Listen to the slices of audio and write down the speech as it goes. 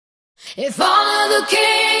If all of the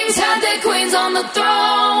kings had their queens on the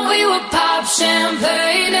throne, we would pop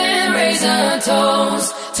champagne and raise a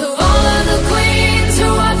toast to all of the queens who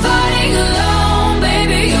are fighting alone.